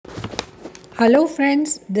Hello,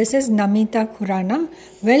 friends. This is Namita Khurana.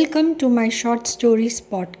 Welcome to my short stories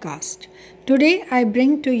podcast. Today, I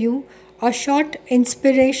bring to you a short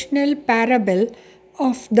inspirational parable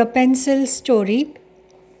of the pencil story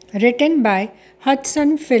written by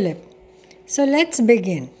Hudson Phillip. So, let's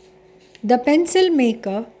begin. The pencil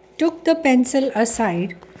maker took the pencil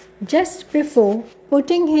aside just before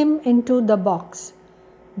putting him into the box.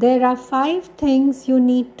 There are 5 things you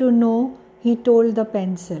need to know, he told the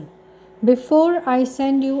pencil, before I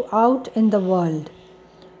send you out in the world.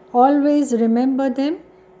 Always remember them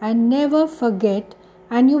and never forget,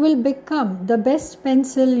 and you will become the best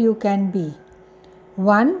pencil you can be.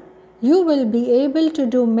 1. You will be able to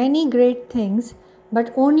do many great things,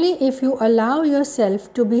 but only if you allow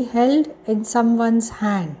yourself to be held in someone's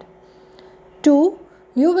hand. 2.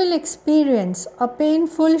 You will experience a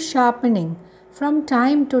painful sharpening from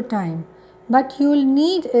time to time, but you will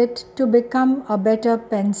need it to become a better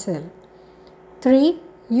pencil. 3.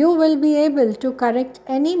 You will be able to correct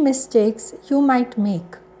any mistakes you might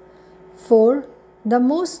make. 4. The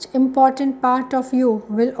most important part of you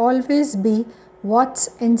will always be what's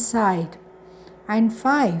inside. And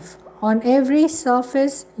 5. On every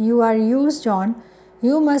surface you are used on,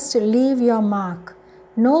 you must leave your mark.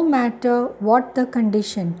 No matter what the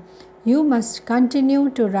condition, you must continue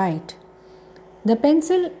to write. The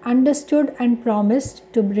pencil understood and promised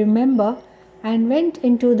to remember and went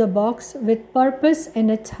into the box with purpose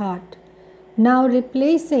in its heart. Now,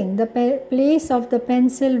 replacing the place of the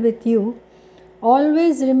pencil with you,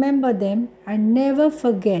 always remember them and never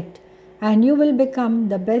forget, and you will become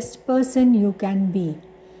the best person you can be.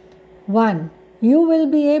 1. You will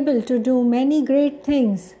be able to do many great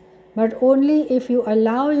things, but only if you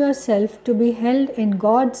allow yourself to be held in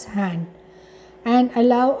God's hand and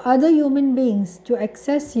allow other human beings to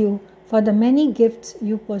access you for the many gifts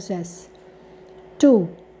you possess.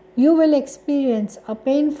 2. You will experience a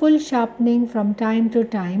painful sharpening from time to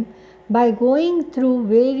time by going through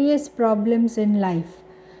various problems in life,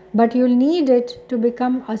 but you'll need it to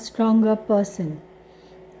become a stronger person.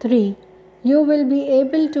 3. You will be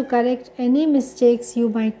able to correct any mistakes you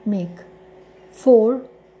might make. 4.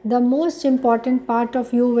 The most important part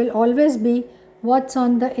of you will always be what's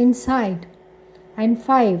on the inside. And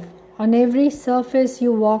 5. On every surface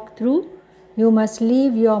you walk through, you must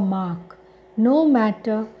leave your mark. No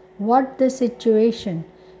matter what the situation,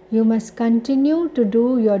 you must continue to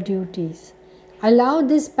do your duties. Allow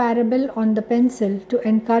this parable on the pencil to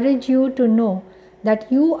encourage you to know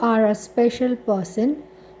that you are a special person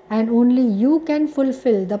and only you can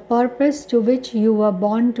fulfill the purpose to which you were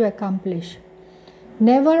born to accomplish.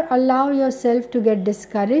 Never allow yourself to get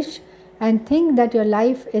discouraged and think that your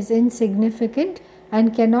life is insignificant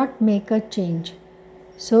and cannot make a change.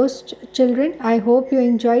 So, children, I hope you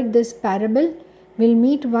enjoyed this parable. We'll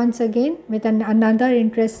meet once again with another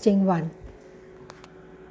interesting one.